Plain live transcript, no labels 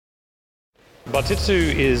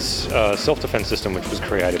Bartitsu is a self-defense system which was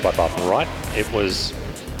created by Barton Wright. It was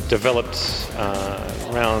developed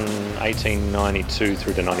around 1892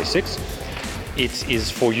 through to 96. It is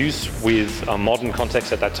for use with a modern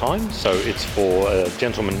context at that time, so it's for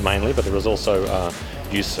gentlemen mainly, but there is also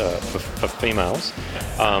use for females,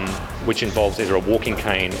 which involves either a walking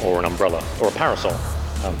cane or an umbrella or a parasol.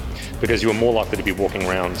 Because you were more likely to be walking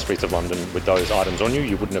around the streets of London with those items on you.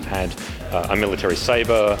 You wouldn't have had a military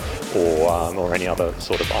sabre or any other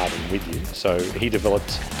sort of item with you. So he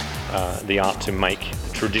developed the art to make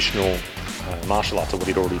traditional martial arts, or what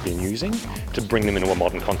he'd already been using, to bring them into a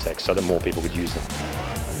modern context so that more people would use them.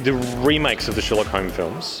 The remakes of the Sherlock Holmes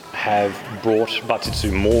films have brought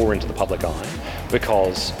Bartitsu more into the public eye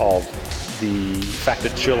because of the fact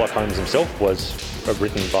that Sherlock Holmes himself was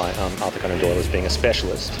written by Arthur Conan Doyle as being a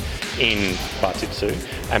specialist in Bartitsu,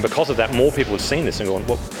 and because of that more people have seen this and gone,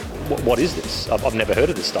 what is this? I've never heard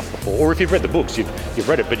of this stuff before. Or if you've read the books, you've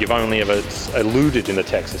read it, but you've only ever alluded in the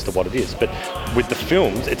text as to what it is. But with the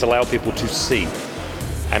films, it's allowed people to see.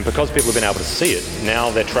 And because people have been able to see it, now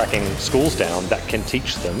they're tracking schools down that can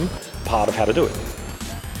teach them part of how to do it.